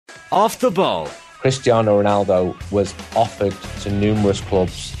Off the Ball. Cristiano Ronaldo was offered to numerous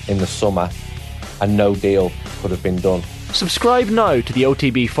clubs in the summer and no deal could have been done. Subscribe now to the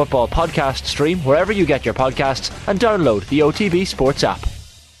OTB Football Podcast stream wherever you get your podcasts and download the OTB Sports app.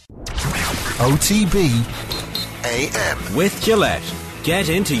 OTB AM. With Gillette. Get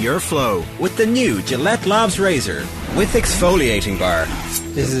into your flow with the new Gillette Labs Razor with exfoliating bar.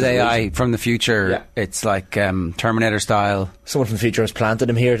 This is AI from the future. Yeah. It's like Terminator style. Someone from the future has planted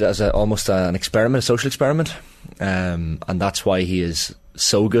him here as almost an experiment, a social experiment, and that's why he is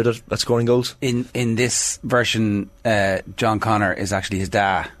so good at scoring goals. In this version, John Connor is actually his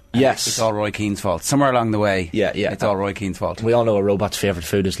dad. Yes. It's all Roy Keane's fault. Somewhere along the way, Yeah. it's all Roy Keane's fault. We all know a robot's favourite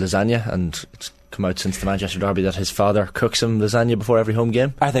food is lasagna, and it's come out since the Manchester derby that his father cooks him lasagna before every home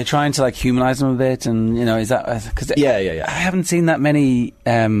game. Are they trying to like humanise him a bit? And is that because Yeah. I haven't seen that many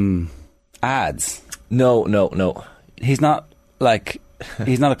ads. No. He's not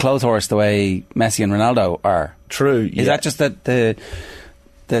a clothes horse the way Messi and Ronaldo are. True. Is that just that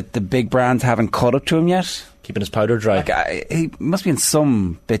the big brands haven't caught up to him yet? Keeping his powder dry. He must be in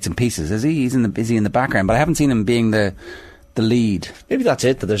some bits and pieces. Is he? Is he in the background? But I haven't seen him being the lead. Maybe that's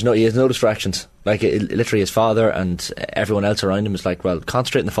it. That he has no distractions. Like literally, his father and everyone else around him is like, well,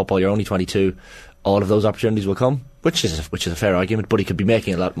 concentrate on the football. You're only 22. All of those opportunities will come, which is a fair argument. But he could be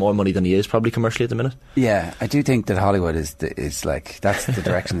making a lot more money than he is probably commercially at the minute. Yeah, I do think that Hollywood is like that's the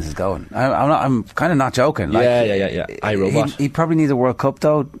direction this is going. I'm kind of not joking. Like, Yeah. iRobot. He probably needs a World Cup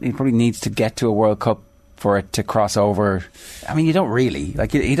though. He probably needs to get to a World Cup for it to cross over. I mean, you don't really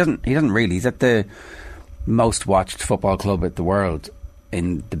like he doesn't really. He's at the most watched football club at the world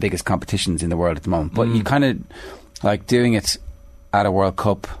in the biggest competitions in the world at the moment. But you kind of like doing it at a World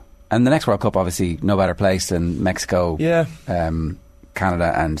Cup. And the next World Cup, obviously, no better place than Mexico,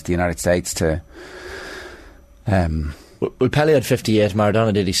 Canada and the United States to... Well, Pelé had 58, Maradona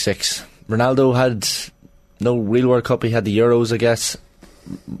had 86. Ronaldo had no real World Cup. He had the Euros, I guess.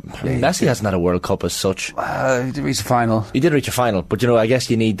 Messi hasn't had a World Cup as such. He did reach the final. He did reach a final, but I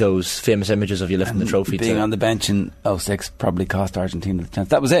guess you need those famous images of you lifting the trophy. Being on the bench in 06 probably cost Argentina the chance.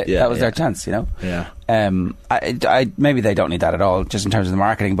 That was it. Yeah, that was their chance, Yeah. Maybe they don't need that at all, just in terms of the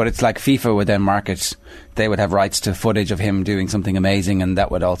marketing. But it's like FIFA would then market. They would have rights to footage of him doing something amazing, and that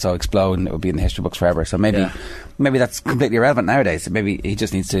would also explode, and it would be in the history books forever. So maybe that's completely irrelevant nowadays. Maybe he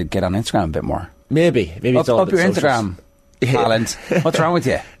just needs to get on Instagram a bit more. Maybe it's all up your socials. Instagram. Talent. What's wrong with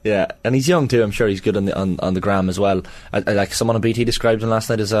you? Yeah, and he's young too. I'm sure he's good on the gram as well. I like someone on BT described him last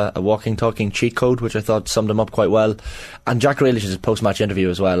night as a walking, talking cheat code, which I thought summed him up quite well. And Jack Grealish's post-match interview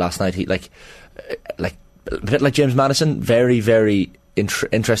as well last night. He like a bit like James Maddison, very very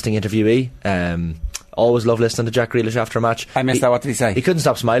interesting interviewee. Always love listening to Jack Grealish after a match. I missed that. What did he say? He couldn't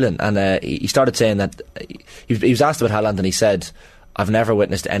stop smiling, and he started saying that he was asked about Haaland, and he said, "I've never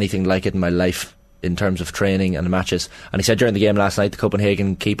witnessed anything like it in my life." In terms of training and the matches. And he said during the game last night, the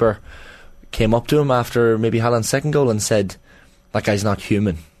Copenhagen keeper came up to him after maybe Haaland's second goal and said, that guy's not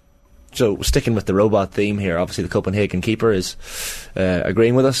human. So sticking with the robot theme here, obviously the Copenhagen keeper is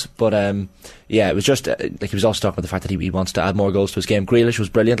agreeing with us, but it was just like he was also talking about the fact that he wants to add more goals to his game. Grealish was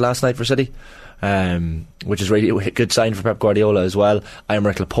brilliant last night for City, which is really a good sign for Pep Guardiola as well.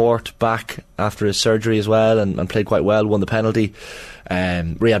 Aymeric Laporte back after his surgery as well and played quite well, won the penalty.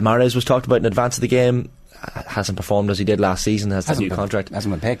 Riyad Mahrez was talked about in advance of the game. Hasn't performed as he did last season. Has the new contract.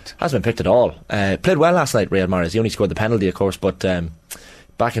 Hasn't been picked. Hasn't been picked at all. Played well last night, Riyad Mahrez. He only scored the penalty, of course, but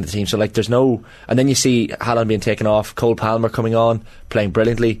back into the team. So like there's no... And then you see Haaland being taken off, Cole Palmer coming on, playing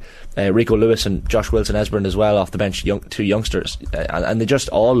brilliantly, Rico Lewis and Josh Wilson-Esbern as well off the bench, two youngsters. And they just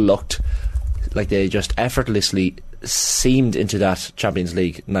all looked like they just effortlessly seamed into that Champions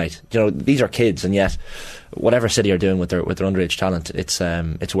League night. These are kids, and yet whatever City are doing with their underage talent,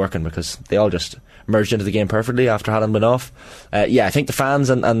 it's working because they all just merged into the game perfectly after Haaland went off. I think the fans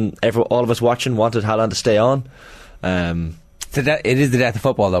and all of us watching wanted Haaland to stay on. It is the death of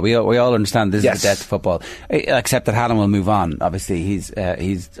football, though. We all understand this is the death of football. Except that Haaland will move on. Obviously, he's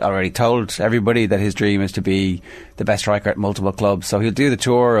already told everybody that his dream is to be the best striker at multiple clubs. So he'll do the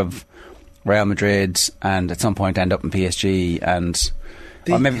tour of Real Madrid and at some point end up in PSG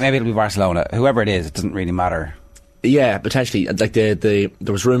or maybe it'll be Barcelona. Whoever it is, it doesn't really matter. Yeah, potentially. Like there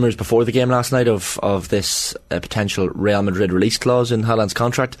was rumours before the game last night of this potential Real Madrid release clause in Haaland's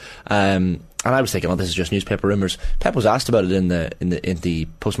contract. And I was thinking, this is just newspaper rumours. Pep was asked about it in the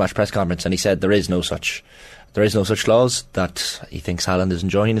post-match press conference, and he said there is no such clause, that he thinks Haaland is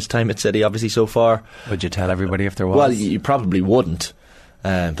enjoying his time at City, obviously, so far. Would you tell everybody if there was? Well, you probably wouldn't.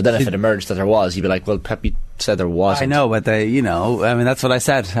 But then if it emerged that there was, you'd be like, well, Pep, you said there wasn't. I know, but that's what I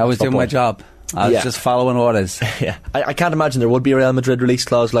said. I was doing my job. I was just following orders. Yeah, I can't imagine there would be a Real Madrid release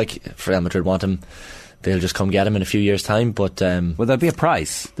clause. Like, if Real Madrid want him, they'll just come get him in a few years' time. But well, there'll be a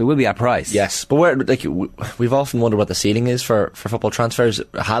price. There will be a price. Yes, but we've often wondered what the ceiling is for football transfers.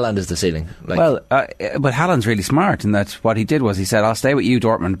 Haaland is the ceiling. But Haaland's really smart in that what he did was he said, I'll stay with you,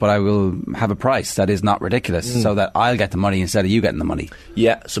 Dortmund, but I will have a price that is not ridiculous, so that I'll get the money instead of you getting the money.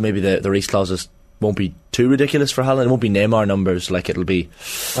 Yeah, so maybe the release clauses won't be too ridiculous for Haaland. It won't be Neymar numbers. Like, it'll be...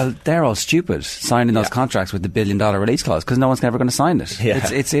 Well, they're all stupid signing those contracts with the $1 billion release clause because no one's ever going to sign it. Yeah.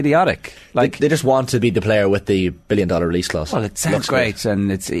 It's idiotic. Like, they just want to be the player with the $1 billion release clause. Well, it sounds great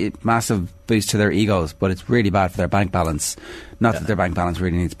and it's a massive boost to their egos, but it's really bad for their bank balance. Not that their bank balance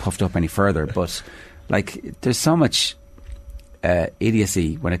really needs puffed up any further, but like, there's so much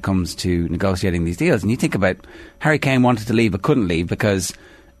idiocy when it comes to negotiating these deals. And you think about Harry Kane wanted to leave but couldn't leave because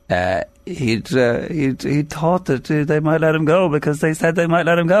he'd thought that they might let him go because they said they might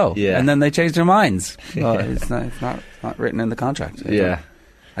let him go, and then they changed their minds. Well, it's not written in the contract.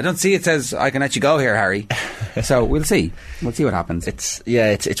 I don't see it says I can let you go here, Harry. So we'll see what happens. It's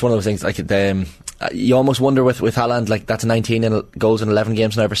one of those things. Like, you almost wonder with Haaland, like, that's 19 goals in 11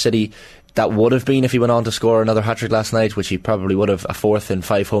 games now for City. That would have been if he went on to score another hat-trick last night, which he probably would have, a fourth in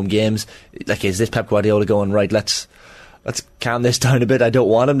 5 home games. Like, is this Pep Guardiola going, right, let's calm this down a bit? I don't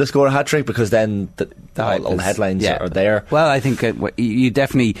want him to score a hat-trick, because then all the headlines are there. Well, I think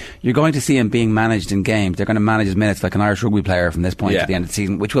you're going to see him being managed in games. They're going to manage his minutes like an Irish rugby player from this point to the end of the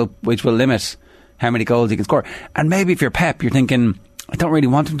season, which will limit how many goals he can score. And maybe if you're Pep, you're thinking, I don't really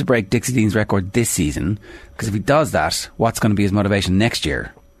want him to break Dixie Dean's record this season, because if he does that, what's going to be his motivation next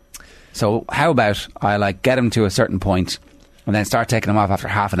year? So how about I get him to a certain point and then start taking him off after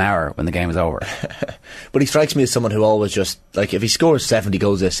half an hour when the game is over. But he strikes me as someone who always just, like, if he scores 70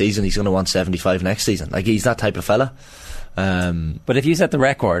 goals this season, he's going to want 75 next season. Like, he's that type of fella. But if you set the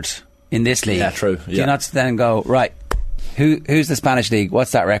record in this league, true. Do you not then go, right, who's the Spanish league?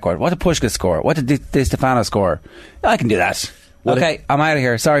 What's that record? What did Puskás score? What did Di Stefano score? I can do that. Okay, I'm out of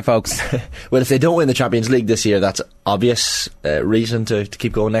here. Sorry, folks. Well, if they don't win the Champions League this year, that's obvious reason to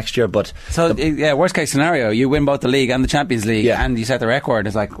keep going next year. But worst case scenario, you win both the league and the Champions League, and you set the record.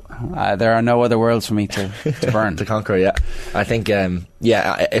 It's like there are no other worlds for me to burn to conquer. Yeah, I think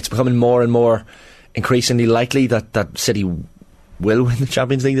it's becoming more and more increasingly likely that City will win the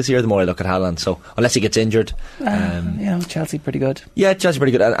Champions League this year, the more I look at Haaland. So unless he gets injured, Chelsea pretty good. Yeah, Chelsea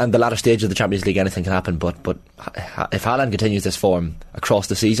pretty good, and the latter stage of the Champions League, anything can happen. But if Haaland continues this form across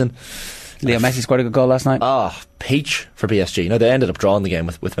the season, Leo Messi scored a good goal last night. Peach for PSG. Now, they ended up drawing the game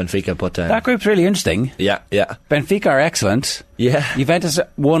with Benfica, but that group's really interesting. Yeah. Benfica are excellent. Yeah, Juventus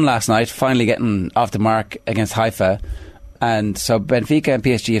won last night, finally getting off the mark against Haifa, and so Benfica and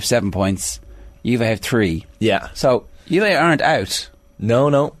PSG have 7 points. Juve have 3. Yeah, so Juve aren't out.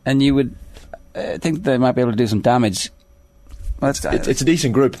 No. And you would think they might be able to do some damage. Well, it's a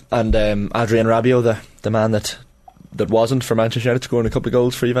decent group, and Adrien Rabiot, the man that wasn't for Manchester United, scoring a couple of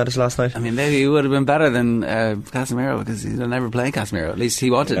goals for Juventus last night. I mean, maybe he would have been better than Casemiro, because he'll never play Casemiro. At least he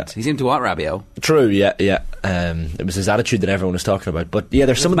wanted. Yeah. He seemed to want Rabiot. True, yeah. It was his attitude that everyone was talking about. But yeah,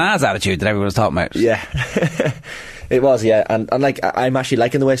 there's some Ma's attitude that everyone was talking about. Yeah. It was, yeah, and like, I'm actually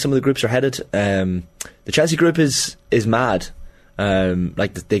liking the way some of the groups are headed. The Chelsea group is mad.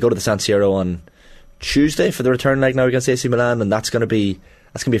 Like, they go to the San Siro on Tuesday for the return leg now against AC Milan, and that's going to be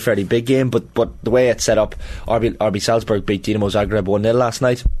a fairly big game. But the way it's set up, RB Salzburg beat Dinamo Zagreb 1-0 last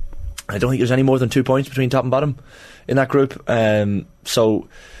night. I don't think there's any more than 2 points between top and bottom in that group. So,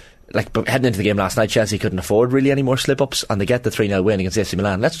 like, but heading into the game last night, Chelsea couldn't afford really any more slip-ups, and they get the 3-0 win against AC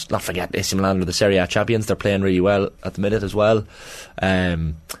Milan. Let's not forget, AC Milan are the Serie A champions. They're playing really well at the minute as well.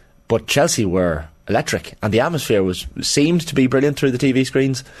 But Chelsea were electric, and the atmosphere seemed to be brilliant through the TV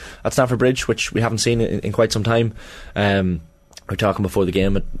screens at Stamford Bridge, which we haven't seen in quite some time. We were talking before the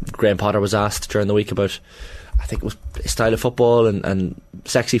game, Graham Potter was asked during the week about, I think it was style of football and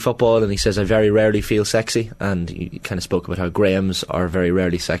sexy football, and he says, I very rarely feel sexy, and he kind of spoke about how Grahams are very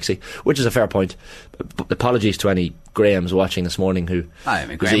rarely sexy, which is a fair point. But apologies to any Grahams watching this morning who... I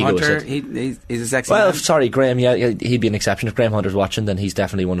mean, Graham Hunter, he's a sexy man. Sorry, Graham, yeah, he'd be an exception. If Graham Hunter's watching, then he's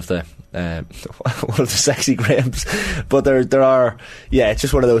definitely one of the sexy Grahams. But there are... Yeah, it's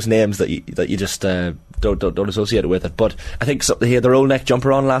just one of those names that you just... Don't associate it with it. But I think he had the roll neck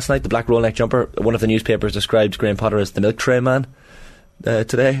jumper on last night, the black roll neck jumper. One of the newspapers described Graham Potter as the milk tray man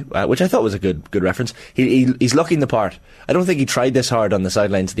today, which I thought was a good reference. He's looking the part. I don't think he tried this hard on the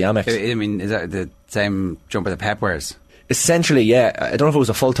sidelines of the Amex. I mean, is that the same jumper that Pep wears? Essentially, yeah. I don't know if it was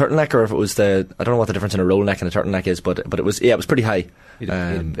a full turtleneck or if it was I don't know what the difference in a roll neck and a turtleneck is, but it was pretty high. He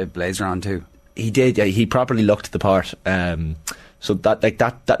had a blazer on too. He did. Yeah, he properly looked the part. So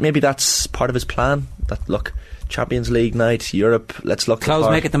that maybe that's part of his plan. That look, Champions League night, Europe. Let's look. Close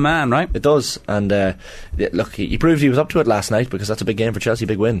make it the man, right? It does, and look, he proved he was up to it last night because that's a big game for Chelsea,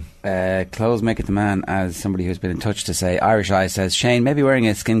 big win. Close make it the man, as somebody who's been in touch to say. Irish Eye says, Shane, maybe wearing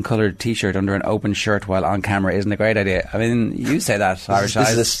a skin-coloured T-shirt under an open shirt while on camera isn't a great idea. I mean, you say that, Irish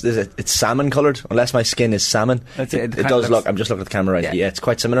Eye. It's salmon coloured, unless my skin is salmon. It does look. I'm just looking at the camera right. Yeah, it's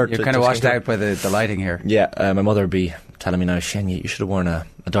quite similar. You're kind of washed out by the lighting here. Yeah, my mother would be telling me now, Shane, you should have worn a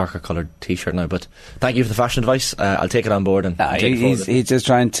darker coloured T-shirt now. But thank you for the fashion advice. I'll take it on board. And he's just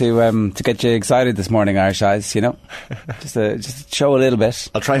trying to get you excited this morning, Irish Eyes. You know, just show a little bit.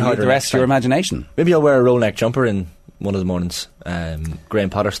 I'll try harder. The rest of your imagination. Maybe I'll wear a roll neck jumper in one of the mornings, Graham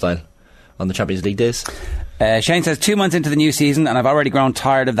Potter style, on the Champions League days. Shane says 2 months into the new season, and I've already grown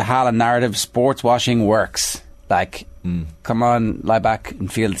tired of the Haaland narrative. Sports washing works. Like, come on, lie back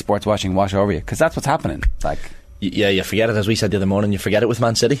and feel the sports washing wash over you, because that's what's happening. Like. Yeah, you forget it, as we said the other morning. You forget it with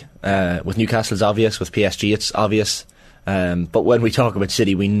Man City. With Newcastle it's obvious. With PSG it's obvious. But when we talk about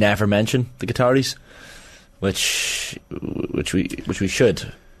City, we never mention the Qataris, which we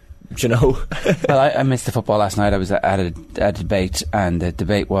should. You know. Well, I missed the football last night. I was at a debate, and the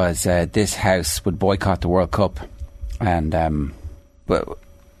debate was this house would boycott the World Cup. And what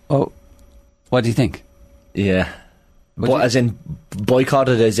do you think? Yeah, as in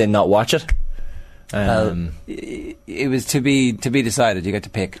boycotted, as in not watch it. It was to be decided. You get to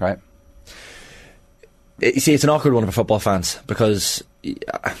pick, right? You see, it's an awkward one for football fans because,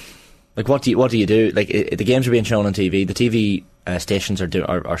 like, what do you do? Like, the games are being shown on TV. The TV stations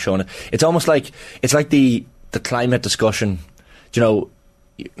are showing it. It's almost like the climate discussion. You know,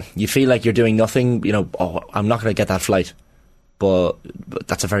 you feel like you're doing nothing. You know, I'm not going to get that flight, but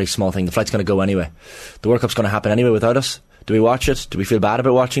that's a very small thing. The flight's going to go anyway. The World Cup's going to happen anyway without us. Do we watch it? Do we feel bad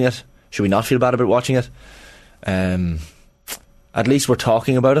about watching it? Should we not feel bad about watching it? At least we're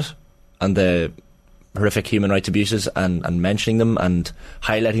talking about it and the horrific human rights abuses and mentioning them and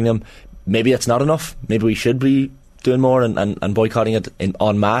highlighting them. Maybe that's not enough. Maybe we should be doing more and boycotting it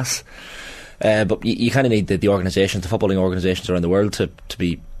en masse. But you kind of need the organisations, the footballing organisations around the world to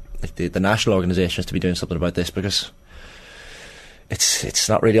be, like the national organisations, to be doing something about this, because it's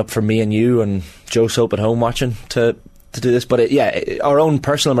not really up for me and you and Joe Soap at home watching to do this. But our own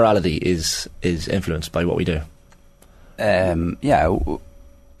personal morality is influenced by what we do. There's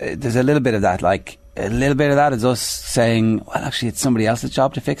a little bit of that. Like, a little bit of that is us saying, well, actually, it's somebody else's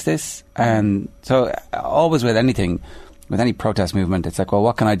job to fix this. And so, always with anything, with any protest movement, it's like, well,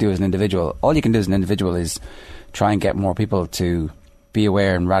 what can I do as an individual? All you can do as an individual is try and get more people to be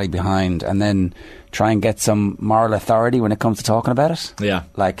aware and rally behind, and then try and get some moral authority when it comes to talking about it. Yeah.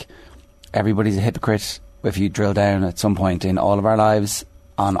 Like, everybody's a hypocrite if you drill down at some point in all of our lives,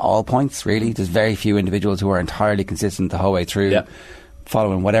 on all points, really. There's very few individuals who are entirely consistent the whole way through,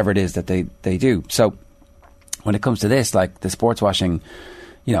 following whatever it is that they do. So when it comes to this, like the sports washing,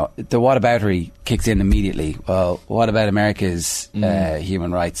 you know, the whataboutery kicks in immediately. Well, what about America's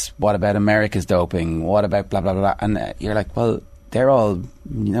human rights? What about America's doping? What about blah blah blah? And you're like, well, they're all,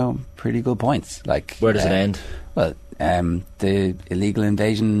 you know, pretty good points. Like, where does it end? Well, the illegal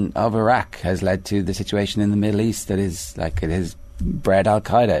invasion of Iraq has led to the situation in the Middle East that is, like, it has bred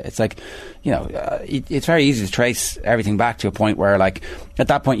Al-Qaeda. It's like, you know, it's very easy to trace everything back to a point where, like, at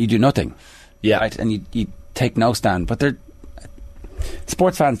that point you do nothing. Yeah. Right? And you take no stand. But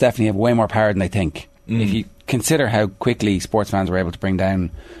sports fans definitely have way more power than they think. If you consider how quickly sports fans were able to bring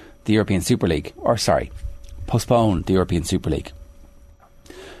down the European Super League, postpone the European Super League.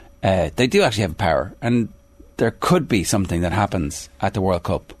 They do actually have power, and there could be something that happens at the World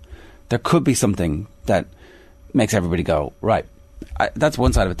Cup. There could be something that makes everybody go, right. That's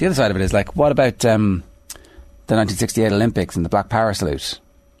one side of it. The other side of it is, like, what about the 1968 Olympics and the Black Power salute?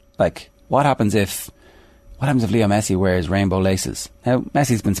 Like, what happens if Leo Messi wears rainbow laces? Now,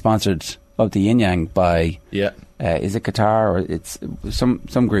 Messi's been sponsored of the Yin Yang by, is it Qatar, or it's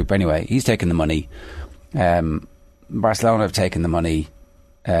some group anyway. He's taken the money. Barcelona have taken the money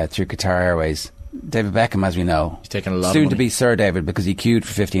through Qatar Airways. David Beckham, as we know, he's taken a lot soon of money. To be Sir David, because he queued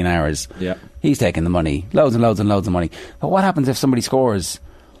for 15 hours. Yeah, he's taken the money, loads and loads and loads of money. But what happens if somebody scores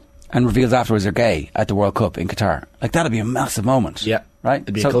and reveals afterwards they're gay at the World Cup in Qatar? Like, that'd be a massive moment. Yeah, right.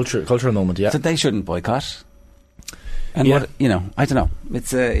 It'd be a cultural moment. Yeah, so they shouldn't boycott. And I don't know.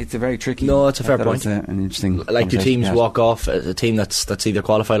 It's a very tricky. No, it's a fair point. It's an interesting. Like, do teams walk off as a team that's either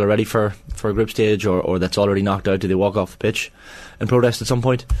qualified already for a group stage or that's already knocked out? Do they walk off the pitch and protest at some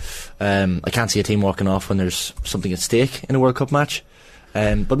point? I can't see a team walking off when there's something at stake in a World Cup match.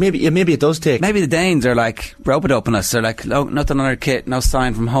 But maybe it does take. Maybe the Danes are like, rope it up on us. They're like, no, nothing on our kit, no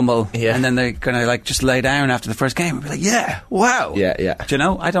sign from Hummel. Yeah. And then they're going to like just lay down after the first game and be like, yeah, wow. Yeah. Do you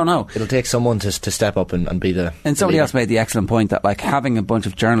know? I don't know. It'll take someone to step up and be the. And somebody leader. else made the excellent point that like having a bunch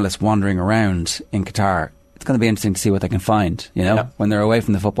of journalists wandering around in Qatar, it's going to be interesting to see what they can find, you know, when they're away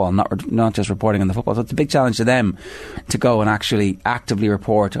from the football, not just reporting on the football. So it's a big challenge to them to go and actually actively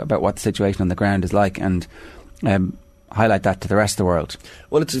report about what the situation on the ground is like and highlight that to the rest of the world.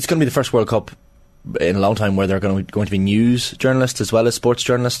 Well, it's going to be the first World Cup in a long time where there are going to be news journalists as well as sports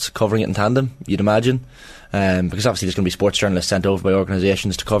journalists covering it in tandem, you'd imagine. Because obviously there's going to be sports journalists sent over by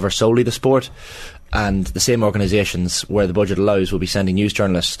organisations to cover solely the sport, and the same organisations, where the budget allows, will be sending news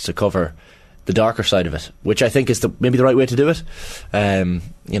journalists to cover the darker side of it, which I think is maybe the right way to do it.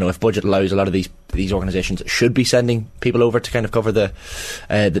 If budget allows, a lot of these organisations should be sending people over to kind of cover the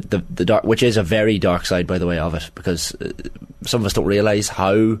dark, which is a very dark side, by the way, of it, because some of us don't realise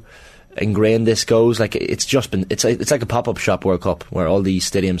how ingrained this goes. Like it's like a pop-up shop World Cup where all these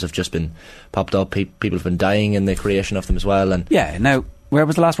stadiums have just been popped up. People have been dying in the creation of them as well. And now where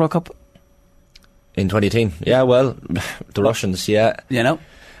was the last World Cup? In 2018. Yeah, well, the Russians. Yeah, you know.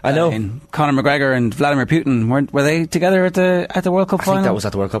 I know. Conor McGregor and Vladimir Putin were they together at the World Cup final? I think that was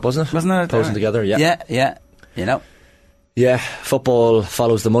at the World Cup, wasn't it? Wasn't it? Posing together, yeah. Yeah. You know. Yeah, football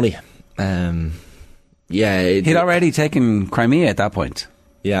follows the money. He'd already taken Crimea at that point.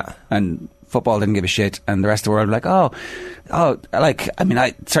 Yeah. And football didn't give a shit, and the rest of the world were like,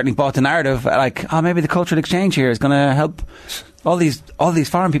 I certainly bought the narrative, maybe the cultural exchange here is going to help. All these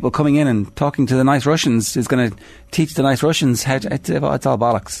foreign people coming in and talking to the nice Russians is going to teach the nice Russians how to, it's all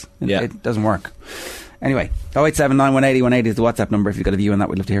bollocks. It doesn't work. Anyway, 087 918 180 is the WhatsApp number. If you've got a view on that,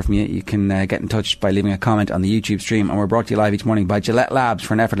 we'd love to hear from you. You can get in touch by leaving a comment on the YouTube stream, and we're brought to you live each morning by Gillette Labs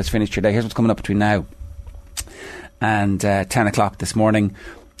for an effortless finish to your day. Here's what's coming up between now and 10 o'clock this morning.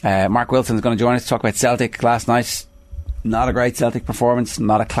 Mark Wilson is going to join us to talk about Celtic last night. Not a great Celtic performance,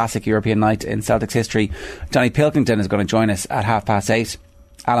 not a classic European night in Celtic's history. Johnny Pilkington is going to join us at 8:30.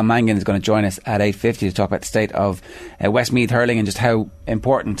 Alan Mangan is going to join us at 8:50 to talk about the state of Westmeath hurling and just how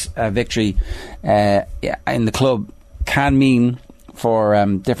important a victory in the club can mean for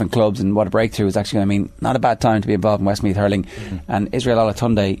different clubs, and what a breakthrough is actually going to mean. Not a bad time to be involved in Westmeath hurling. And Israel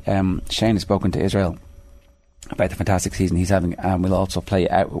Olatunde, Shane has spoken to Israel about the fantastic season he's having, and we'll also play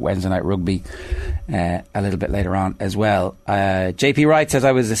out with Wednesday Night Rugby a little bit later on as well. JP Wright says,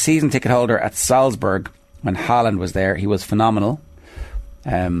 I was a season ticket holder at Salzburg when Haaland was there. He was phenomenal.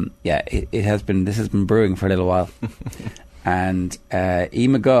 This has been brewing for a little while. And E.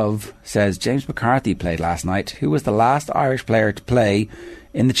 McGov says, James McCarthy played last night. Who was the last Irish player to play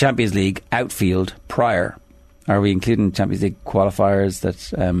in the Champions League outfield prior? Are we including Champions League qualifiers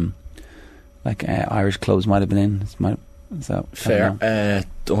that Irish clubs might have been in? So fair.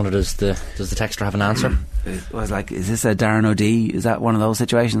 Does the texter have an answer? It was like, is this a Darren O'Dea? Is that one of those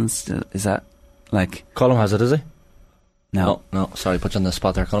situations? Is that like Colm has it? Is he? No. Sorry, put you on the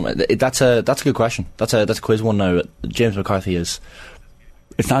spot there, Colm. That's a good question. That's a quiz one now. James McCarthy is.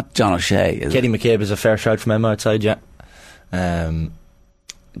 It's not John O'Shea, is Katie it? McCabe is a fair shout from Emma outside. Yeah. John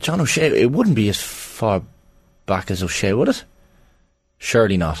O'Shea. It wouldn't be as far back as O'Shea, would it?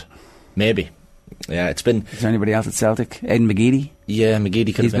 Surely not. Maybe. Yeah, it's been. Is there anybody else at Celtic? Aidan McGeady? Yeah,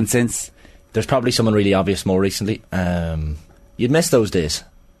 McGeady could have been since. There's probably someone really obvious more recently. You'd miss those days.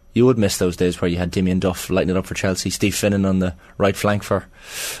 You would miss those days where you had Damien Duff lighting it up for Chelsea, Steve Finnan on the right flank for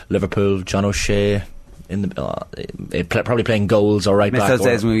Liverpool, John O'Shea in the probably playing goals or right back. Miss those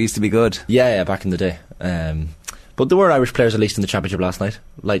days when we used to be good. Yeah, back in the day. But there were Irish players at least in the Championship last night,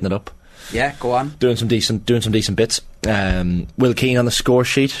 lighting it up. Yeah, go on. Doing some decent bits. Will Keane on the score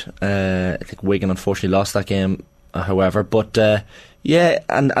sheet. I think Wigan unfortunately lost that game, however. But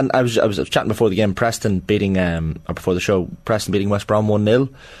and I was chatting before the game. Preston beating before the show. Preston beating West Brom 1-0.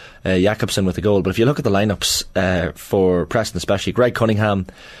 Jakobsen with the goal. But if you look at the lineups for Preston, especially Greg Cunningham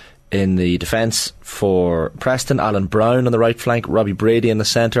in the defence for Preston, Alan Brown on the right flank, Robbie Brady in the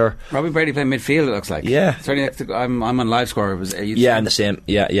centre. Robbie Brady playing midfield, it looks like. Yeah. Certainly, I'm on live score. And the same.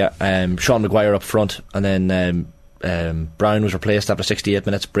 Yeah. Sean Maguire up front, and then Brown was replaced after 68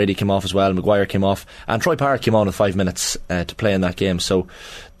 minutes. Brady came off as well. Maguire came off, and Troy Parrott came on with 5 minutes to play in that game. So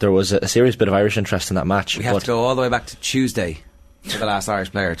there was a serious bit of Irish interest in that match. We have to go all the way back to Tuesday for the last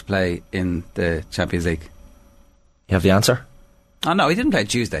Irish player to play in the Champions League. You have the answer? Oh no, he didn't play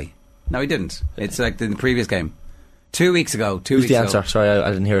Tuesday. No, he didn't. It's like in the previous game. 2 weeks ago. Who's the answer? Sorry, I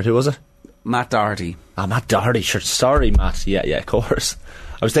didn't hear it. Who was it? Matt Doherty. Matt Doherty. Sure. Sorry, Matt. Yeah, of course.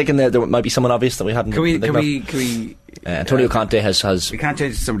 I was thinking that there might be someone obvious that we hadn't. Can we? Antonio Conte has. We can't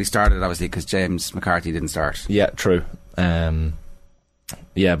change somebody started obviously because James McCarthy didn't start. Yeah, true.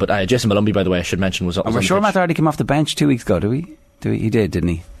 Yeah, but Jason Malumbi, by the way, I should mention, was. And we're sure Matt Doherty came off the bench 2 weeks ago. Do we? He did, didn't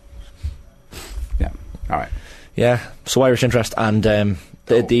he? Yeah. All right. Yeah. So Irish interest and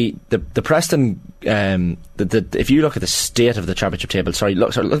the Preston. If you look at the state of the championship table,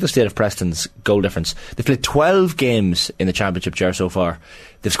 look at the state of Preston's goal difference. They've played 12 games in the championship, Ger, so far.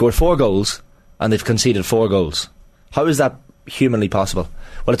 They've scored 4 goals and they've conceded 4 goals. How is that humanly possible?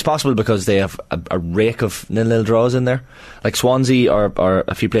 Well, it's possible because they have a rake of 0-0 draws in there. Like Swansea are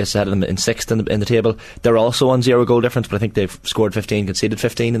a few places ahead of them in 6th in the table. They're also on 0 goal difference, but I think they've scored 15, conceded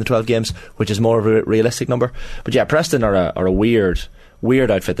 15 in the 12 games, which is more of a realistic number. But yeah, Preston are a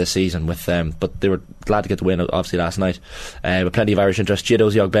weird outfit this season with but they were glad to get the win obviously last night, with plenty of Irish interest.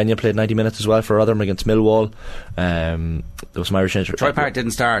 Jadot Ogbenya played 90 minutes as well for Rotherham against Millwall. There was some Irish interest. Troy Parrott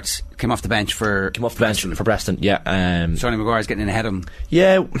didn't start, came off the bench for Preston. Yeah. Sonny Maguire's getting in ahead of him.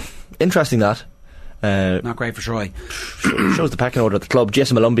 Yeah, interesting that. Not great for Troy. Shows the pecking order at the club.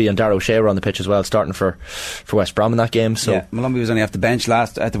 Jason Malumbi and Darragh O'Shea were on the pitch as well, starting for West Brom in that game. So yeah, Malumbi was only off the bench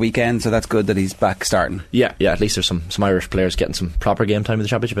at the weekend, so that's good that he's back starting. Yeah, at least there's some Irish players getting some proper game time in the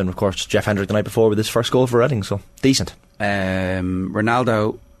championship, and of course Jeff Hendrick the night before with his first goal for Reading, so decent.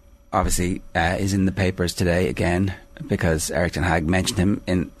 Ronaldo obviously is in the papers today again because Eric Ten Hag mentioned him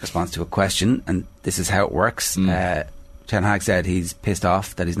in response to a question, and this is how it works. Ten Hag said he's pissed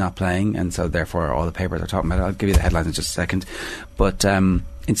off that he's not playing, and so therefore all the papers are talking about it. I'll give you the headlines in just a second. But in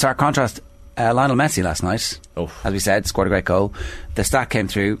stark contrast, Lionel Messi last night, as we said, scored a great goal. The stat came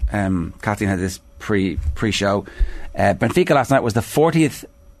through. Kathleen had this pre-show. Benfica last night was the 40th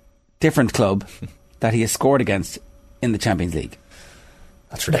different club that he has scored against in the Champions League.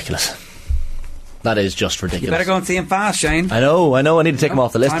 That's ridiculous. That is just ridiculous. You better go and see him fast, Shane. I know. I need to take him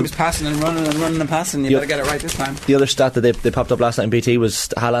off the list. Time is passing and running and passing. You better get it right this time. The other stat that they popped up last night in BT was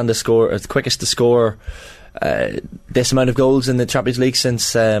Haaland the quickest to score this amount of goals in the Champions League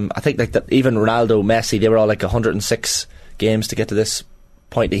since I think like that. Even Ronaldo, Messi, they were all like 106 games to get to this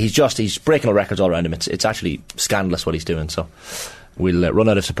point. He's breaking all records all around him. It's actually scandalous what he's doing. So we'll run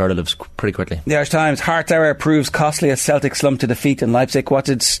out of superlatives pretty quickly. The Irish Times: Hart's error proves costly as Celtic slump to defeat in Leipzig. What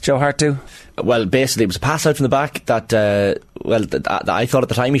did Joe Hart do? Well, basically it was a pass out from the back that I thought at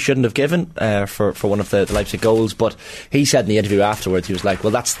the time he shouldn't have given for one of the Leipzig goals, but he said in the interview afterwards, he was like,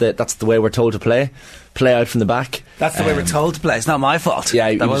 well, that's the way we're told to play out from the back. That's the way we're told to play. It's not my fault. Yeah,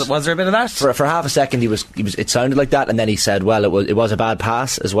 was there a bit of that? For half a second it sounded like that, and then he said, well, it was a bad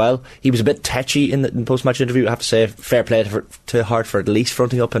pass as well. He was a bit tetchy in the post-match interview. I have to say, fair play to Hart for at least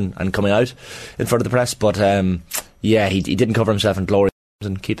fronting up and coming out in front of the press, but he didn't cover himself in glory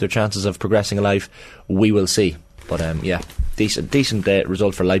and keep their chances of progressing alive. We will see. But decent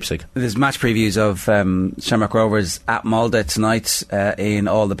result for Leipzig. There's match previews of Shamrock Rovers at Molde tonight in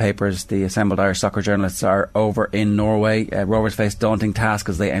all the papers. The assembled Irish soccer journalists are over in Norway. Rovers face daunting task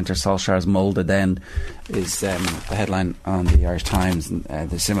as they enter Solskjaer's Molde then is the headline on the Irish Times, and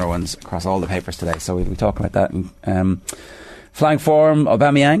there's similar ones across all the papers today, so we'll be talking about that. Flying form,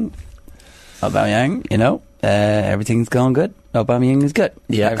 Aubameyang, you know, everything's going good. Aubameyang is good.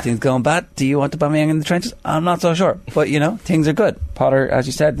 Yeah. Everything's going bad. Do you want Aubameyang in the trenches? I'm not so sure. But, you know, things are good. Potter, as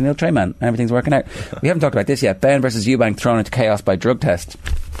you said, the Neil Tray man. Everything's working out. We haven't talked about this yet. Ben versus Eubank thrown into chaos by drug test.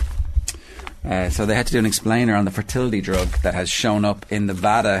 So they had to do an explainer on the fertility drug that has shown up in the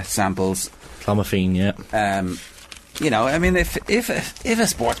VADA samples. Clomiphene, yeah. You know, I mean, if a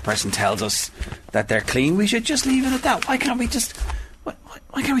sports person tells us that they're clean, we should just leave it at that. Why can't we just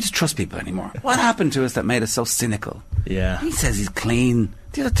trust people anymore? What happened to us that made us so cynical? Yeah. He says he's clean.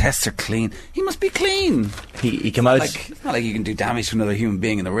 The other tests are clean. He must be clean. He came out. It's not like you can do damage to another human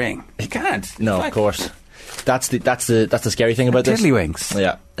being in the ring. You can't. No, of course. That's the scary thing about this. Tiddlywinks.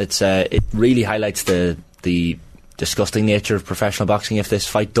 Yeah, it really highlights the disgusting nature of professional boxing if this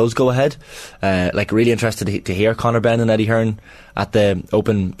fight does go ahead. Really interested to hear Conor Benn and Eddie Hearn at the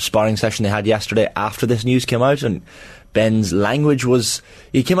open sparring session they had yesterday after this news came out, and Ben's language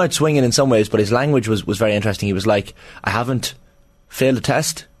he came out swinging in some ways, but his language was very interesting. He was like, I haven't failed a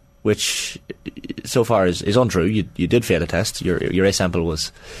test, which so far is untrue. You did fail a test. Your A sample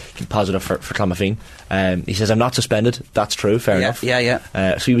was positive for clomiphene. He says, I'm not suspended. That's true, fair enough.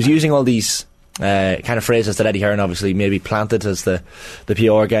 Yeah. So he was using all these kind of phrases that Eddie Hearn obviously maybe planted as the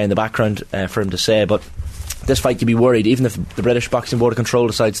PR guy in the background for him to say, but this fight you'd be worried, even if the British Boxing Board of Control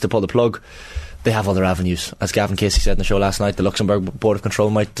decides to pull the plug, they have other avenues. As Gavin Casey said in the show last night, the Luxembourg Board of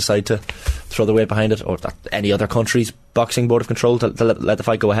Control might decide to throw their weight behind it, or that any other countries boxing board of control to let the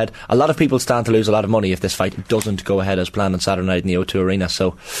fight go ahead. A lot of people stand to lose a lot of money if this fight doesn't go ahead as planned on Saturday night in the O2 Arena.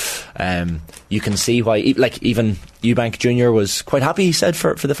 So you can see why, like, even Eubank Jr. was quite happy, he said,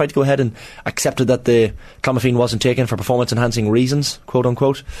 for the fight to go ahead, and accepted that the clomiphene wasn't taken for performance enhancing reasons, quote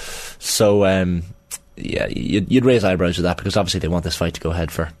unquote. So yeah, you'd raise eyebrows with that, because obviously they want this fight to go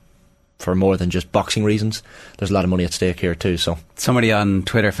ahead for more than just boxing reasons. There's a lot of money at stake here too. So somebody on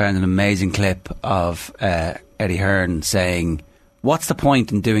Twitter found an amazing clip of Eddie Hearn saying, what's the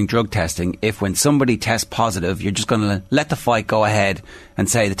point in doing drug testing if when somebody tests positive you're just going to let the fight go ahead and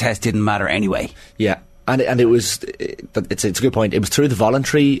say the test didn't matter anyway? Yeah, and it was it's a good point. It was through the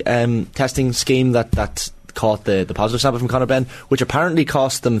voluntary testing scheme that caught the positive sample from Conor Benn, which apparently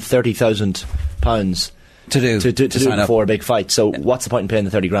cost them £30,000 to do before a big fight. So what's the point in paying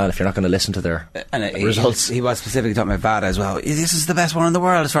the 30 grand if you're not going to listen to their results? He was specifically talking about VADA as well. This is the best one in the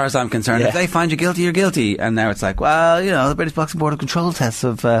world as far as I'm concerned. If they find you guilty, you're guilty. And now it's like, well, the British Boxing Board of Control tests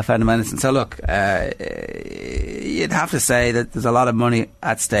have found him innocent. So look, you'd have to say that there's a lot of money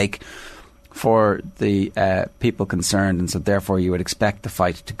at stake for the people concerned, and so therefore you would expect the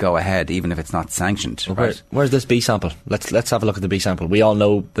fight to go ahead even if it's not sanctioned. Right? Where's this B sample? Let's have a look at the B sample. We all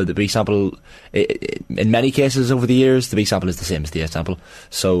know that the B sample, in many cases over the years, the B sample is the same as the A sample.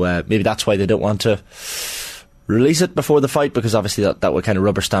 So maybe that's why they don't want to release it before the fight, because obviously that would kind of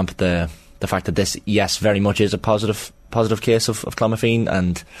rubber stamp the fact that this, yes, very much is a positive case of clomiphene,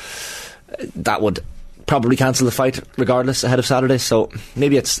 and that would probably cancel the fight regardless ahead of Saturday. So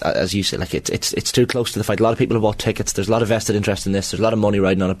maybe it's, as you say, like it's too close to the fight. A lot of people have bought tickets. There's a lot of vested interest in this. There's a lot of money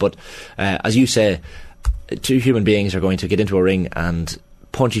riding on it. But as you say, two human beings are going to get into a ring and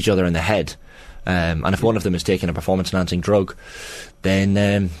punch each other in the head. And if one of them is taking a performance enhancing drug,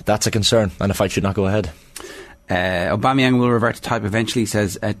 then that's a concern, and the fight should not go ahead. Aubameyang will revert to type eventually,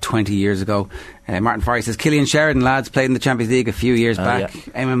 says 20 years ago. Martin Farry says Killian Sheridan lads played in the Champions League a few years back.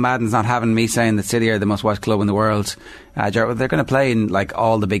 Yeah. Eamon Madden's not having me saying that City are the most watched club in the world. They're going to play in like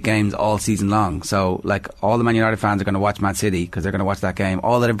all the big games all season long. So like all the Man United fans are going to watch Man City because they're going to watch that game.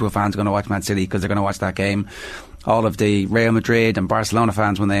 All the Liverpool fans are going to watch Man City because they're going to watch that game. All of the Real Madrid and Barcelona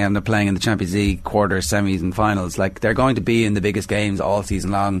fans, when they end up playing in the Champions League quarters, semis and finals, like they're going to be in the biggest games all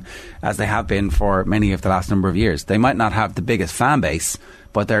season long, as they have been for many of the last number of years. They might not have the biggest fan base,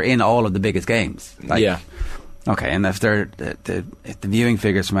 but they're in all of the biggest games. Okay, and if the viewing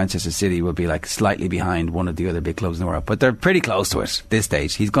figures for Manchester City will be like slightly behind one of the other big clubs in the world, but they're pretty close to it this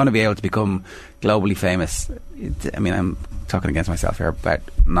stage. He's going to be able to become globally famous. I mean, I'm talking against myself here about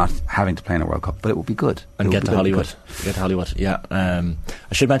not having to play in a World Cup, but it would be good. And get to Hollywood. Get to Hollywood, yeah. I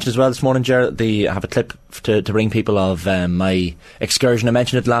should mention as well this morning, Gerard, I have a clip to bring people of my excursion. I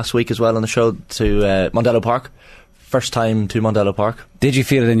mentioned it last week as well on the show, to Mondello Park. First time to Mondello Park. Did you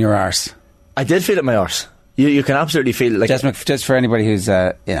feel it in your arse? I did feel it in my arse. You can absolutely feel it. Like just for anybody who's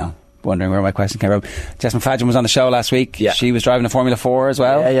wondering where my question came from, Jess McFadden was on the show last week. Yeah. She was driving a Formula 4 as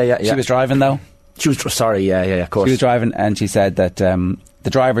well. Yeah. She was driving though. She was of course. She was driving, and she said that the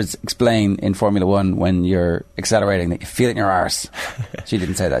drivers explain in Formula 1 when you're accelerating that you feel it in your arse. She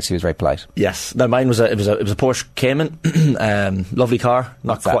didn't say that. She was very polite. Yes. Now mine was a Porsche Cayman, lovely car,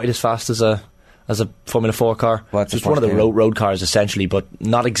 not quite as fast as a Formula 4 car. Just one of the road cars essentially, but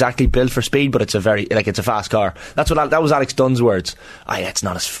not exactly built for speed, but it's a fast car. That was Alex Dunn's words. It's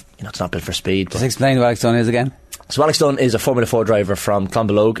not it's not built for speed. Just explain who Alex Dunn is again. So Alex Dunn is a Formula 4 driver from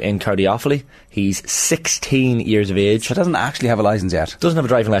Clonbelogue in County Offaly. He's 16 years of age. So doesn't actually have a licence yet. Doesn't have a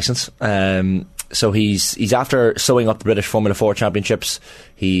driving licence. So he's after sewing up the British Formula 4 Championships.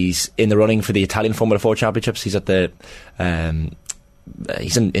 He's in the running for the Italian Formula 4 Championships. He's at the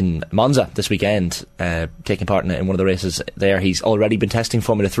he's in Monza this weekend, taking part in one of the races there. He's already been testing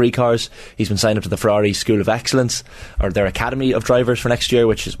Formula 3 cars. He's been signed up to the Ferrari School of Excellence, or their Academy of Drivers, for next year,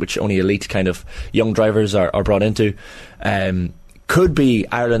 which only elite kind of young drivers are brought into. Could be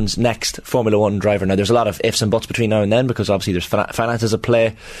Ireland's next Formula 1 driver. Now, there's a lot of ifs and buts between now and then, because obviously there's finances at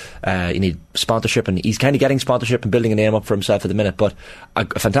play. You need sponsorship, and he's kind of getting sponsorship and building a name up for himself at the minute, but a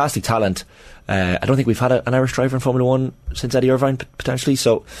fantastic talent. I don't think we've had an Irish driver in Formula 1 since Eddie Irvine, potentially.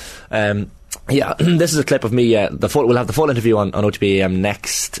 So, this is a clip of me. We'll have the full interview on OTB AM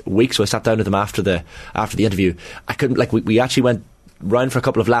next week. So I sat down with them after the interview. I couldn't, we actually went round for a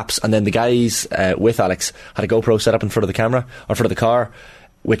couple of laps, and then the guys with Alex had a GoPro set up in front of the camera, or in front of the car,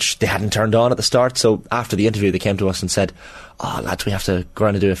 which they hadn't turned on at the start. So after the interview, they came to us and said, lads, we have to go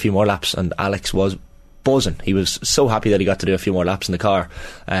around and do a few more laps. And Alex was buzzing. He was so happy that he got to do a few more laps in the car.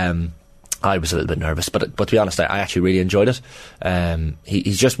 I was a little bit nervous, but to be honest, I actually really enjoyed it.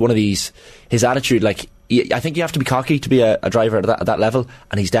 He's just one of these, his attitude, I think you have to be cocky to be a driver at that level,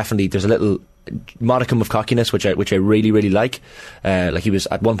 and he's definitely, there's a little modicum of cockiness, which I really really like. Like, he was,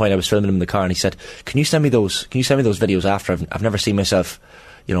 at one point I was filming him in the car and he said, "Can you send me those videos after? I've never seen myself,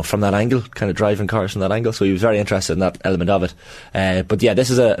 from that angle, kind of driving cars from that angle." So he was very interested in that element of it. But yeah, this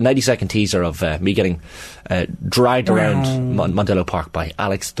is a 90-second teaser of me getting dragged around Mondello Park by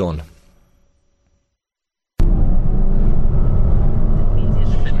Alex Dunn.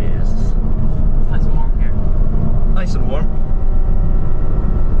 Nice and warm.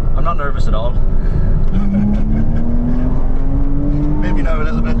 I'm not nervous at all. Maybe now a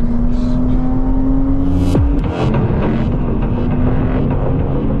little bit.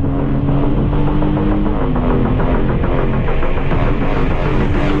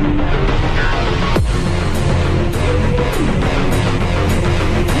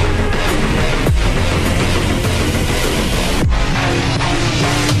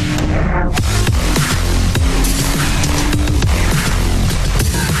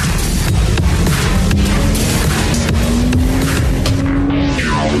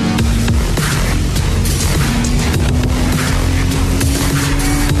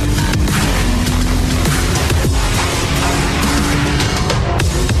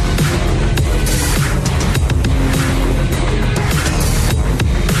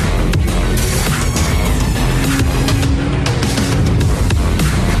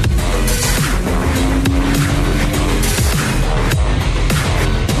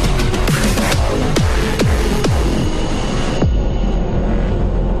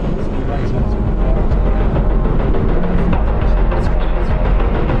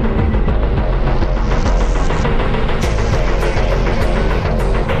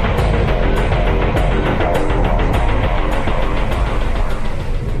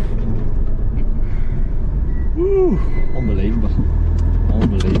 Unbelievable. Oh,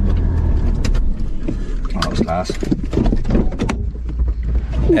 that was class.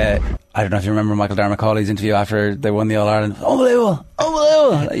 I don't know if you remember Michael Dara McCauley's interview after they won the All-Ireland. Unbelievable.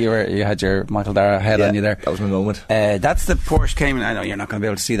 You had your Michael Dara head on you there. That was my moment. That's the Porsche Cayman. I know you're not going to be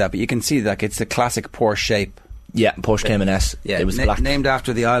able to see that, but you can see that it's the classic Porsche shape. Yeah, Porsche Cayman S. Yeah, it was black. Named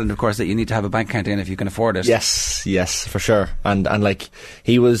after the island, of course, that you need to have a bank account in if you can afford it. Yes, for sure. And like,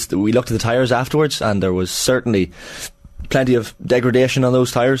 we looked at the tyres afterwards, and there was certainly plenty of degradation on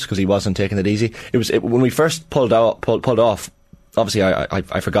those tyres because he wasn't taking it easy. When we first pulled off. Obviously,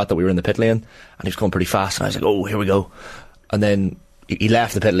 I forgot that we were in the pit lane, and he was going pretty fast, and I was like, "Oh, here we go!" And then he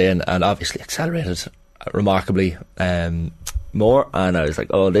left the pit lane and obviously accelerated remarkably more, and I was like,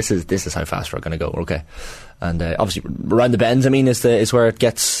 "Oh, this is how fast we're going to go." Okay, and obviously around the bends, I mean, is where it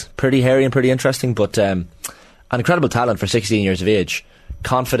gets pretty hairy and pretty interesting. But an incredible talent for 16 years of age,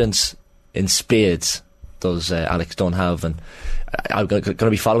 confidence in spades does Alex Dunn have, and I'm going to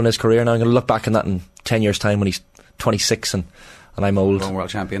be following his career now. I'm going to look back on that in 10 years' time when he's 26 and I'm old, world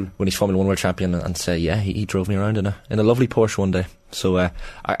champion, when he's Formula 1 world champion, and say, yeah, he drove me around in a lovely Porsche one day. So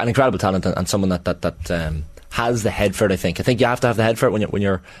an incredible talent, and someone that has the head for it. I think you have to have the head for it when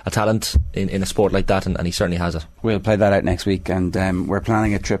you're a talent in a sport like that, and he certainly has it. We'll play that out next week, and we're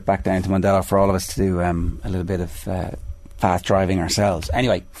planning a trip back down to Mondello for all of us to do a little bit of fast driving ourselves.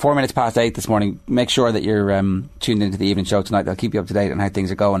 Anyway, 8 minutes this morning. Make sure that you're tuned into the evening show tonight. They'll keep you up to date on how things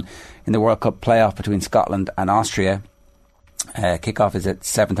are going in the World Cup playoff between Scotland and Austria. Kickoff is at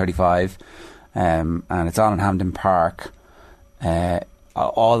 7:35, and it's on in Hampden Park.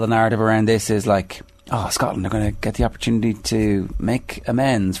 All the narrative around this is like, Scotland are going to get the opportunity to make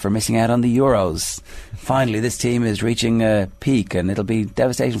amends for missing out on the Euros. Finally, this team is reaching a peak, and it'll be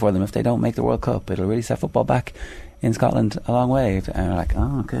devastation for them if they don't make the World Cup. It'll really set football back in Scotland a long way. And we're like,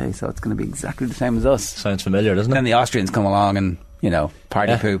 okay, so it's going to be exactly the same as us. Sounds familiar, doesn't it? Then the Austrians come along and,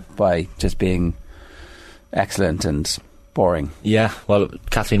 party poop by just being excellent and boring. Yeah, well,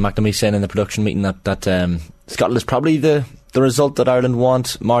 Kathleen McNamee saying in the production meeting that Scotland is probably the result that Ireland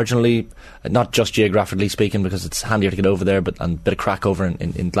want marginally, not just geographically speaking, because it's handier to get over there, but and a bit of crack over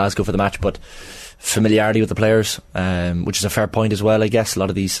in Glasgow for the match, but familiarity with the players, which is a fair point as well, I guess. A lot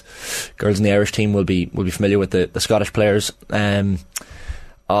of these girls in the Irish team will be familiar with the Scottish players.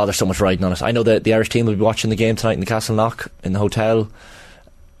 There's so much riding on it. I know that the Irish team will be watching the game tonight in the Castleknock in the hotel.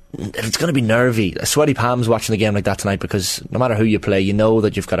 It's going to be nervy. Sweaty palms watching the game like that tonight, because no matter who you play, you know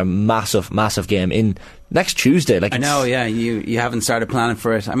that you've got a massive game in next Tuesday. I know, yeah. You haven't started planning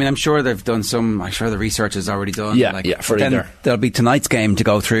for it. I mean, I'm sure they've done I'm sure the research is already done. Yeah, for either. There'll be tonight's game to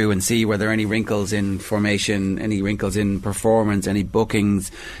go through and see were there any wrinkles in formation, any wrinkles in performance, any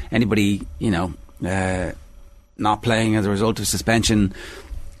bookings, anybody, not playing as a result of suspension.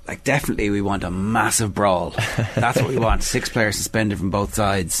 Definitely we want a massive brawl. That's what we want. 6 players suspended from both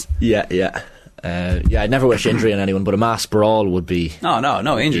sides. Yeah. Yeah, I'd never wish injury on anyone, but a mass brawl would be...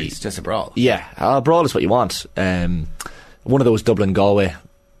 No injuries, just a brawl. Yeah, a brawl is what you want. One of those Dublin-Galway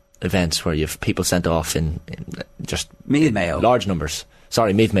events where you have people sent off in just Meath Mayo. Large numbers.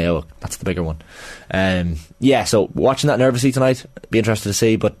 Sorry, Meath Mayo, that's the bigger one. Yeah, so watching that nervously tonight, be interested to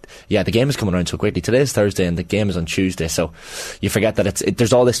see, but yeah, the game is coming around so quickly. Today's Thursday and the game is on Tuesday, so you forget that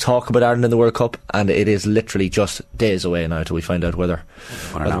there's all this talk about Ireland in the World Cup, and it is literally just days away now till we find out whether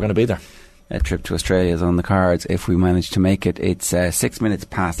we're going to be there. A trip to Australia is on the cards if we manage to make it. It's 6 minutes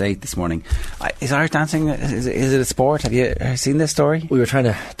past 8 this morning. Is Irish dancing, is it a sport? Have you seen this story? We were trying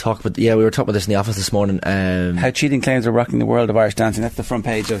to talk about, we were talking about this in the office this morning. How cheating claims are rocking the world of Irish dancing. That's the front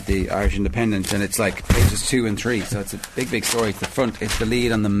page of the Irish Independent, and it's like pages 2 and 3, so it's a big story. It's the front, it's the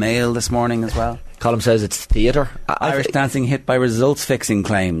lead on the Mail this morning as well. Column says it's theatre. Irish dancing hit by results fixing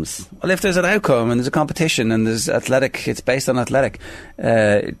claims. Well, if there's an outcome and there's a competition and there's athletic, it's based on athletic.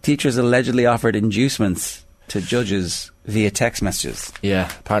 Teachers allegedly offered inducements to judges via text messages.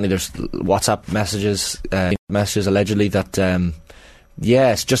 Yeah, apparently there's WhatsApp messages allegedly that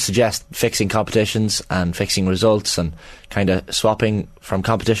it's just suggest fixing competitions and fixing results and kind of swapping from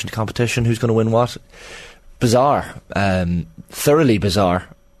competition to competition who's going to win what. Bizarre, thoroughly bizarre.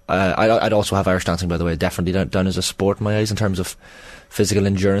 I'd also have Irish dancing, by the way, definitely done as a sport in my eyes in terms of physical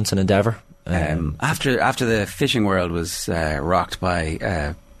endurance and endeavour. After the fishing world was rocked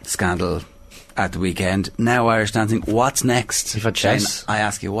by scandal at the weekend, now Irish dancing, what's next? We've had chess. I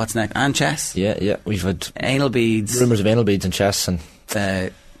ask you, what's next? And chess? Yeah, we've had anal beads. Rumours of anal beads and chess and...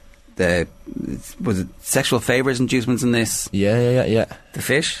 was it sexual favours inducements in this? Yeah. The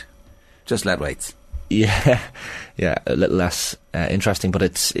fish? Just lead weights. Yeah, a little less interesting, but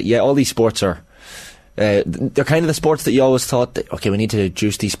it's all these sports are they're kind of the sports that you always thought that, okay, we need to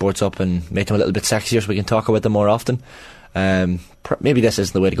juice these sports up and make them a little bit sexier so we can talk about them more often. Maybe this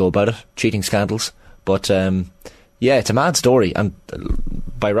isn't the way to go about it, cheating scandals, but it's a mad story, and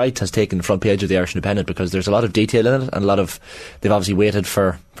by right has taken the front page of the Irish Independent because there's a lot of detail in it, and they've obviously waited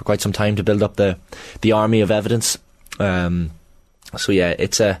for quite some time to build up the army of evidence.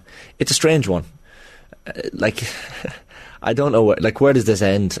 It's a strange one. I don't know where does this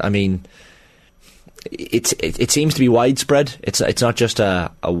end? I mean, it seems to be widespread. It's not just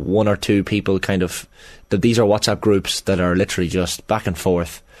a one or two people kind of. These are WhatsApp groups that are literally just back and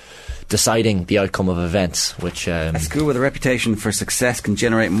forth deciding the outcome of events. Which a school with a reputation for success can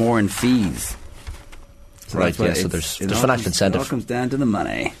generate more in fees. So right. Yeah. So there's financial incentive. It all comes down to the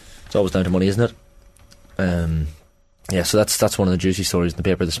money. It's always down to money, isn't it? So that's one of the juicy stories in the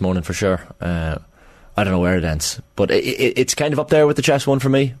paper this morning for sure. I don't know where it ends, but it's kind of up there with the chess one for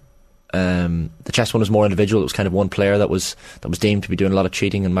me. The chess one was more individual. It was kind of one player that was deemed to be doing a lot of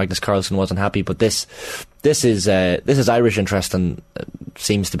cheating, and Magnus Carlsen wasn't happy. But this is Irish interest and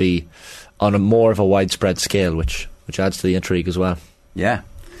seems to be on a more of a widespread scale, which adds to the intrigue as well. Yeah.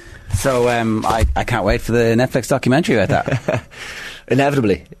 So I can't wait for the Netflix documentary about that.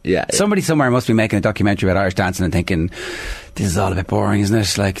 Inevitably, yeah. Somebody somewhere must be making a documentary about Irish dancing and thinking, this is all a bit boring, isn't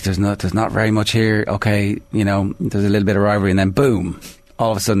it? Like, there's not very much here. Okay, there's a little bit of rivalry, and then boom,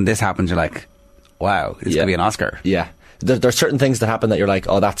 all of a sudden this happens. You're like, wow, this could be an Oscar. Yeah. There's certain things that happen that you're like,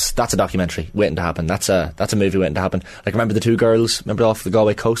 oh, that's a documentary waiting to happen. That's a movie waiting to happen. Like, remember the two girls? Remember off the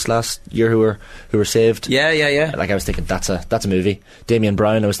Galway coast last year who were saved? Yeah. Like, I was thinking that's a movie. Damien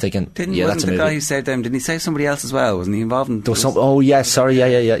Brown, I was thinking, that's a movie. Wasn't the guy who saved them? Didn't he save somebody else as well? Wasn't he involved in? Yeah.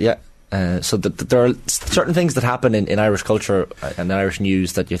 So there are certain things that happen in Irish culture and Irish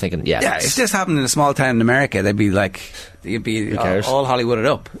news that you're thinking, if this happened in a small town in America, they'd be like, you'd be all Hollywooded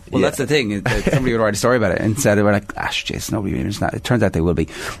up. Well, that's the thing. Somebody would write a story about it, and said they were like, jeez, nobody even that. It turns out they will be.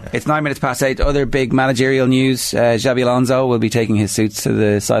 It's 9 minutes past 8. Other big managerial news: Xabi Alonso will be taking his suits to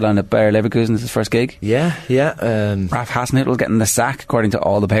the sideline at Bayer Leverkusen. This is his first gig. Yeah. Ralph Hasenhüttl getting the sack, according to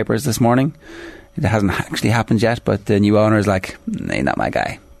all the papers this morning. It hasn't actually happened yet, but the new owner is like, nah, not my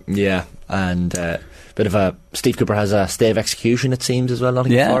guy. Yeah, and bit of a Steve Cooper has a stay of execution, it seems, as well.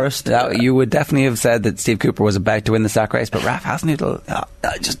 Nottingham Forest. You would definitely have said that Steve Cooper was about to win the sack race, but Ralph Hasenhüttl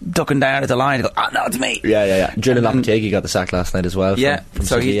just ducking down at the line. Go, no, it's me. Yeah. Julian Lopetegui got the sack last night as well. From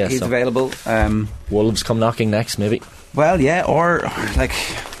so Sevilla, he's available. Wolves come knocking next, maybe. Well, or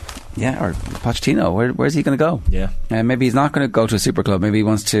Pochettino. Where's he going to go? Yeah. Maybe he's not going to go to a super club. Maybe he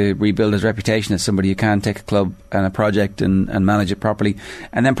wants to rebuild his reputation as somebody who can take a club and a project and manage it properly.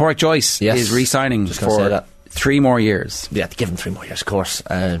 And then Pádraig Joyce is re-signing for 3 more years. Yeah, give him 3 more years, of course.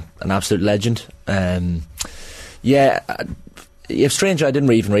 An absolute legend. It's strange. I didn't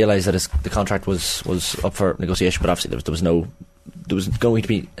even realise that the contract was up for negotiation, but obviously there was going to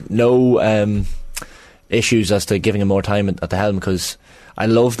be no issues as to giving him more time at the helm, because I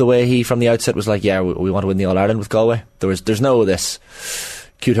love the way he from the outset was like, yeah, we want to win the All-Ireland with Galway. There's no this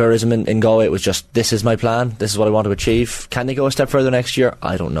cute tourism in Galway. It was just, this is my plan, this is what I want to achieve. Can they go a step further next year?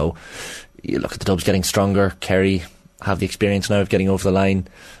 I don't know. You look at the Dubs getting stronger. Kerry have the experience now of getting over the line.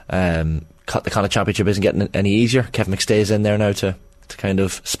 The Connacht Championship isn't getting any easier. Kevin McStay's in there now to kind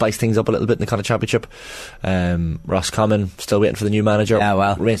of spice things up a little bit in the Connacht Championship. Roscommon still waiting for the new manager. Yeah,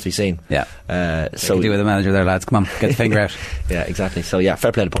 well, remains to be seen. Yeah. So do with the manager there, lads. Come on, get the finger out. Yeah, exactly. So yeah,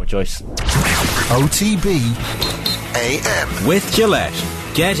 fair play to Port Joyce. OTB AM. With Gillette.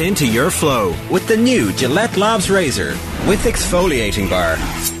 Get into your flow with the new Gillette Labs Razor with exfoliating bar.